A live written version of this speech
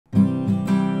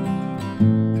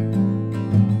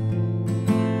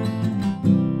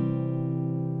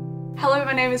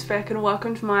name is Beck and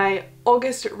welcome to my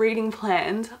August reading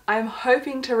plans. I'm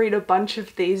hoping to read a bunch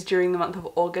of these during the month of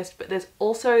August, but there's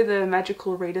also the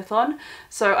magical readathon,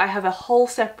 so I have a whole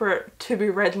separate to be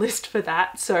read list for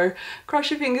that, so cross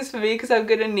your fingers for me because I'm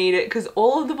gonna need it because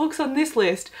all of the books on this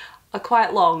list are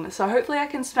quite long, so hopefully I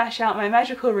can smash out my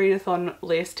magical readathon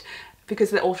list because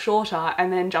they're all shorter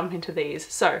and then jump into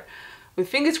these. So with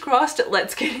fingers crossed,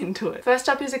 let's get into it. First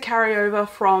up is a carryover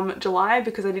from July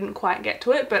because I didn't quite get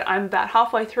to it, but I'm about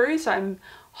halfway through, so I'm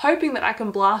hoping that I can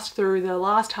blast through the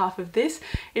last half of this.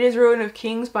 It is Ruin of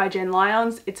Kings by Jen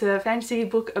Lyons. It's a fantasy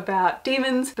book about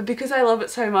demons, but because I love it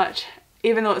so much,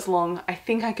 even though it's long, I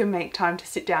think I can make time to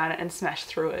sit down and smash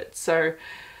through it. So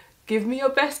give me your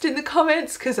best in the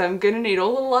comments because I'm gonna need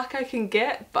all the luck I can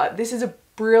get, but this is a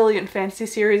brilliant fantasy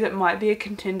series. It might be a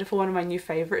contender for one of my new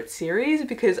favourite series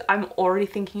because I'm already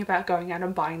thinking about going out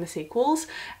and buying the sequels,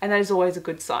 and that is always a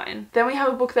good sign. Then we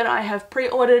have a book that I have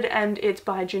pre-ordered and it's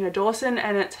by Juno Dawson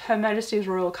and it's Her Majesty's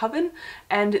Royal Coven,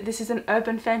 and this is an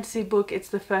urban fantasy book. It's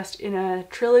the first in a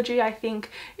trilogy, I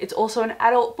think. It's also an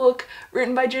adult book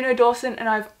written by Juno Dawson and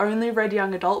I've only read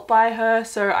young adult by her,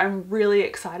 so I'm really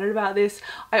excited about this.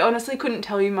 I honestly couldn't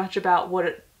tell you much about what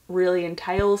it really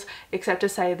entails except to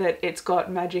say that it's got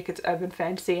magic, it's urban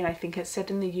fantasy, and I think it's set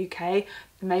in the UK.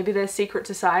 Maybe there's secret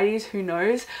societies, who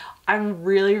knows. I'm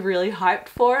really hyped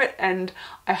for it and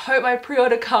I hope my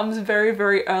pre-order comes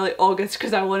very early August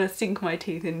because I want to sink my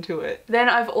teeth into it. Then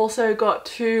I've also got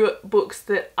two books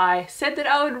that I said that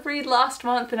I would read last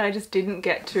month and I just didn't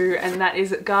get to, and that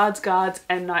is Guards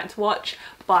and Night's Watch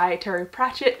by Terry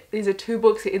Pratchett. These are two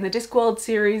books in the Discworld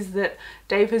series that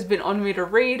Dave has been on me to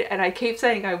read and I keep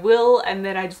saying I will and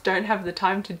then I just don't have the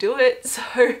time to do it.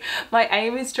 So my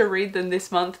aim is to read them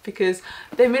this month because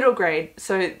they're middle grade,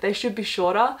 so they should be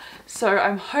shorter. So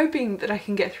I'm hoping that I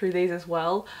can get through these as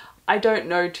well. I don't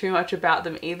know too much about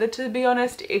them either, to be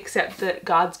honest, except that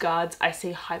Guards I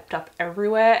see hyped up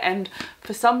everywhere, and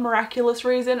for some miraculous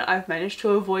reason I've managed to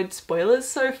avoid spoilers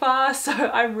so far, so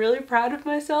I'm really proud of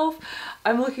myself.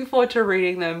 I'm looking forward to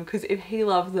reading them because if he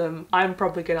loved them, I'm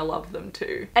probably gonna love them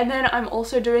too. And then I'm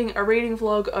also doing a reading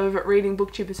vlog of reading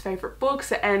BookTuber's favourite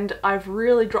books, and I've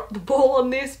really dropped the ball on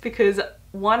this because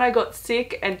one, I got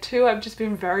sick, and two, I've just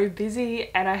been very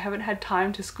busy and I haven't had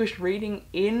time to squish reading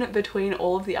in between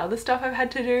all of the other stuff I've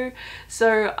had to do.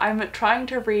 So I'm trying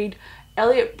to read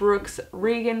Elliot Brooks,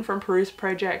 Regan from Peruse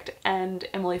Project, and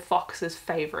Emily Fox's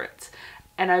favourites.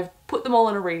 And I've put them all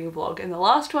in a reading vlog, and the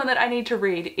last one that I need to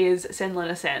read is Senlin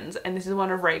Ascends, and this is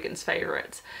one of Regan's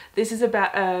favourites. This is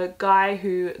about a guy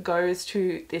who goes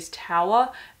to this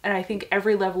tower, and I think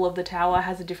every level of the tower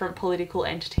has a different political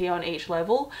entity on each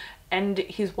level, and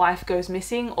his wife goes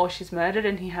missing or she's murdered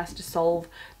and he has to solve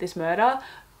this murder.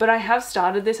 But I have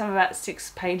started this, I'm about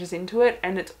 6 pages into it,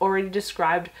 and it's already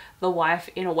described the wife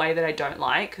in a way that I don't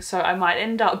like, so I might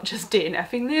end up just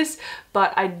DNFing this,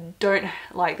 but I don't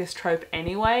like this trope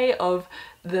anyway of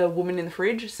the woman in the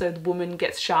fridge, so the woman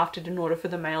gets shafted in order for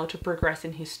the male to progress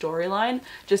in his storyline,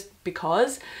 just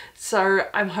because. So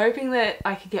I'm hoping that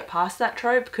I can get past that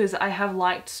trope because I have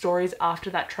liked stories after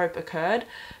that trope occurred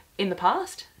in the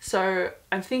past, so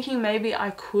I'm thinking maybe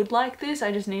I could like this.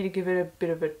 I just need to give it a bit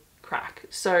of a crack.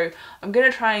 So I'm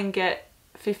gonna try and get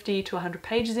 50 to 100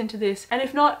 pages into this, and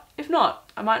if not,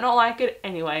 I might not like it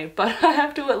anyway, but I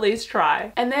have to at least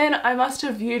try. And then I must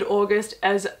have viewed August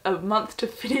as a month to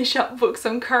finish up books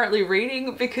I'm currently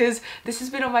reading because this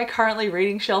has been on my currently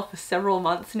reading shelf for several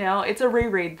months now. It's a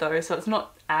reread though, so it's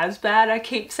not as bad, I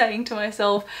keep saying to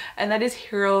myself, and that is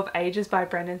Hero of Ages by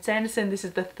Brandon Sanderson. This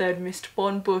is the third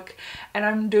Mistborn book, and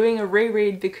I'm doing a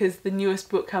reread because the newest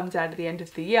book comes out at the end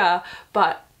of the year,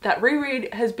 but that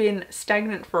reread has been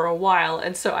stagnant for a while,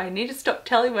 and so I need to stop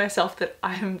telling myself that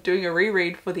I'm doing a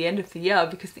reread for the end of the year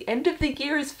because the end of the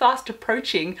year is fast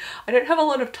approaching. I don't have a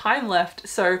lot of time left,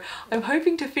 so I'm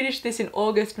hoping to finish this in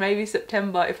August, maybe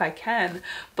September if I can,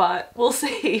 but we'll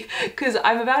see because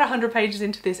I'm about 100 pages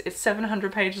into this. It's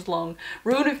 700 pages long.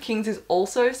 Ruin of Kings is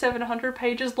also 700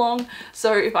 pages long,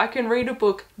 so if I can read a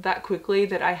book that quickly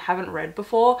that I haven't read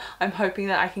before, I'm hoping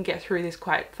that I can get through this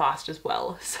quite fast as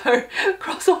well. So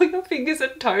cross all your fingers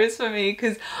and toes for me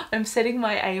because I'm setting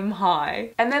my aim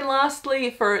high. And then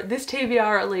lastly, for this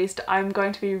TBR at least, I'm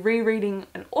going to be rereading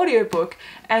an audiobook,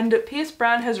 and Pierce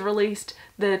Brown has released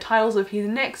the titles of his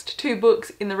next 2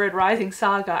 books in the Red Rising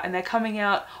saga, and they're coming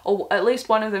out, or at least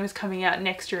one of them is coming out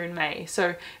next year in May. So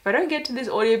if I don't get to this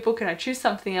audiobook and I choose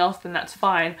something else, then that's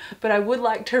fine, but I would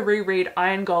like to reread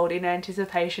Iron Gold in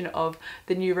anticipation of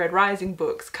the new Red Rising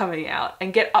books coming out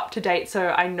and get up to date so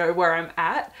I know where I'm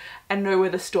at and know where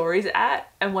the story's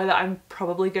at and whether I'm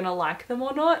probably gonna like them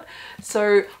or not.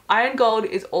 So Iron Gold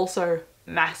is also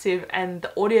massive, and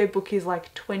the audiobook is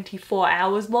like 24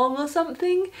 hours long or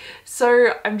something.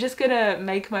 So I'm just gonna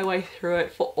make my way through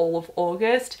it for all of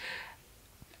August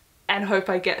and hope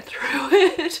I get through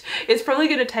it. It's probably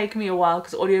gonna take me a while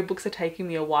because audiobooks are taking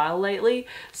me a while lately.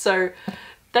 So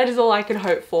that is all I can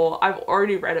hope for. I've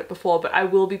already read it before, but I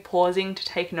will be pausing to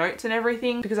take notes and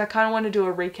everything because I kind of want to do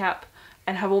a recap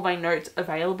and have all my notes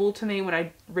available to me when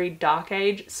I read Dark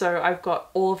Age, so I've got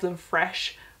all of them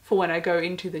fresh for when I go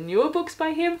into the newer books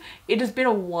by him. It has been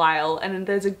a while and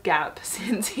there's a gap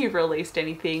since he released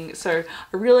anything, so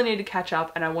I really need to catch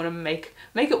up and I want to make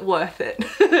it worth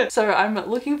it. So I'm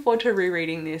looking forward to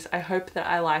rereading this. I hope that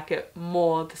I like it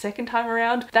more the second time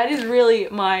around. That is really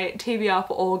my TBR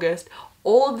for August.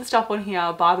 All of the stuff on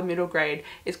here, bar the middle grade,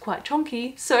 is quite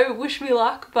chonky, so wish me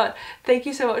luck, but thank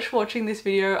you so much for watching this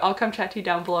video. I'll come chat to you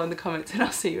down below in the comments and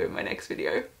I'll see you in my next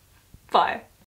video. Bye.